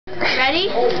Ready?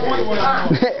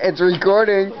 It's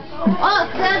recording.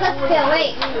 Oh, let's go.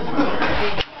 Wait.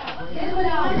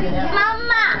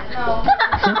 Mama!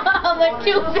 We're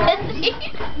too busy.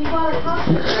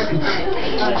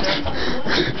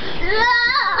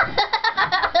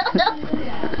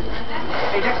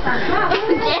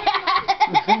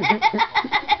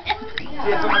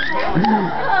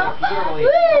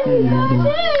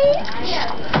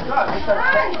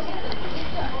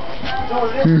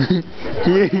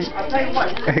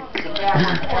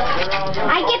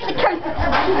 I get the curse.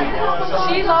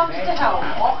 She loves to help.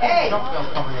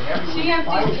 She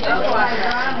empties the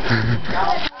dishwasher.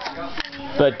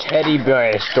 The teddy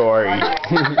bear story.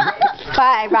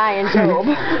 By Ryan Job.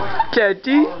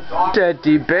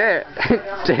 Teddy bear.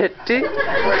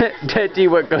 Teddy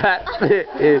with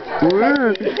glasses.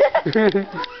 Woo.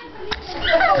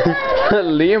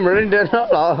 Liam running down the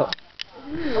hall.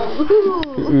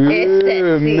 It's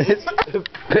sexy.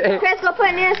 Chris, go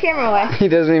put Nina's camera away. He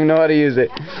doesn't even know how to use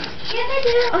it.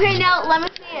 Okay, now let me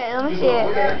see it. Let me see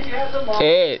it.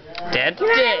 Hey, that's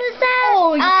it.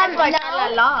 Oh, that's like la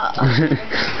la.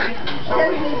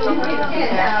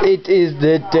 It is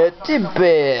the teddy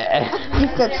bear.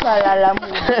 It's the la la.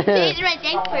 Here's my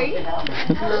diaper.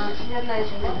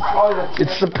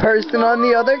 It's the person on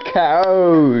the other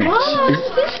couch.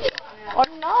 Oh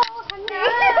no,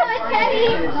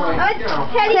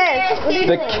 Teddy.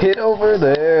 The kid over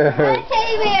there.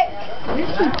 Teddy bear.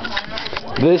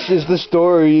 This is the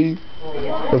story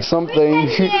of something.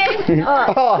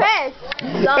 Oh. Chris.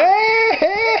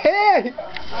 Hey!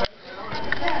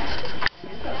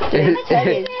 Chris,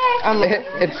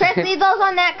 leave those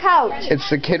on that couch. It's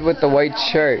the kid with the white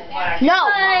shirt. No,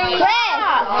 Chris,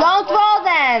 don't throw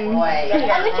them. Put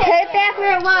it back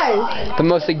where it was. The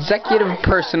most executive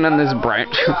person on this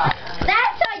branch.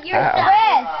 That's what you're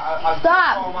Chris,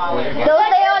 stop. Don't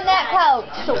stay on that couch.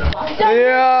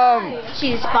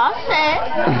 She's bossing.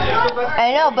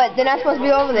 I know, but they're not supposed to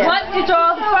be over there. What is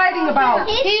all the fighting about?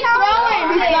 He's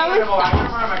throwing. He's throwing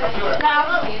stuff.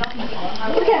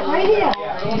 Look at it right here.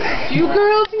 Do you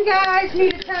girls and guys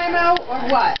need a timeout or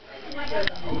what?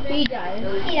 He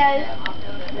does. He does.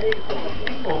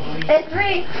 It's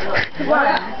 3.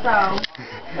 What? So.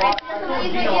 I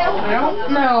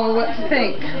don't know what to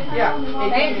think.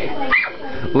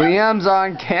 Liam's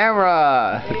on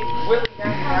camera.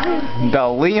 The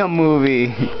Liam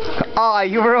movie. Oh,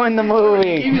 you ruined the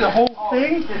movie. Give you the whole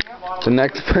thing? The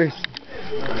next person.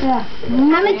 I'm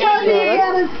gonna tell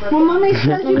you. Well, Mommy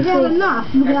says you had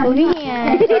enough. You got Ruining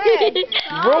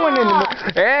the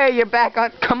movie. Hey, you're back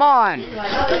on. Come on.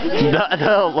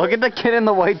 Look at the kid in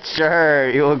the white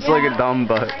shirt. He looks like a dumb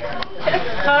butt.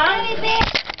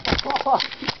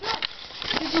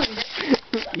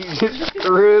 He just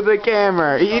threw the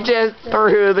camera. He just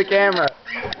threw the camera.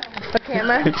 The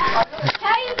camera?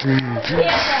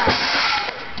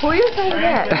 Who are you saying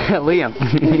that? Liam.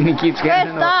 He keeps Chris,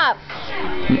 getting in the stop.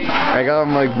 I got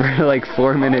him for like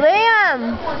 4 minutes.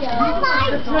 Liam! Let's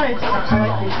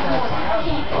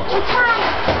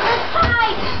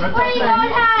hide. Where are you going to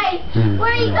hide? Where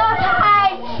are you going to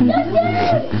hide?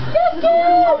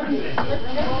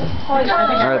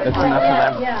 Alright, that's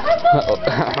enough of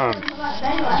them.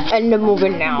 End the movie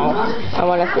now. I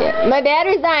want to see it. My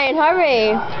battery's dying.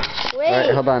 Hurry. Wait.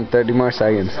 Alright, hold on. 30 more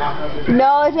seconds.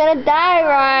 No, it's going to die,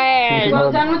 Ryan.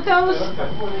 well done with those?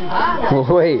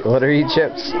 Wait, what are your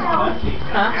chips?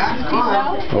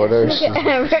 What are...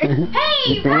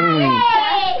 Hey, Bobby!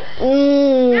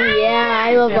 Yeah,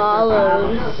 I love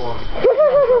olives.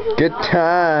 Good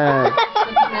time.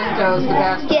 Mentos, the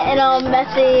best. Getting all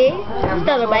messy.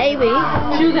 Still a baby.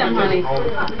 Chew them, honey.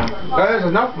 There's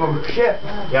enough of them. Shit.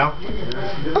 Yeah.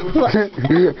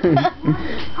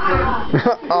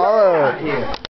 Olive.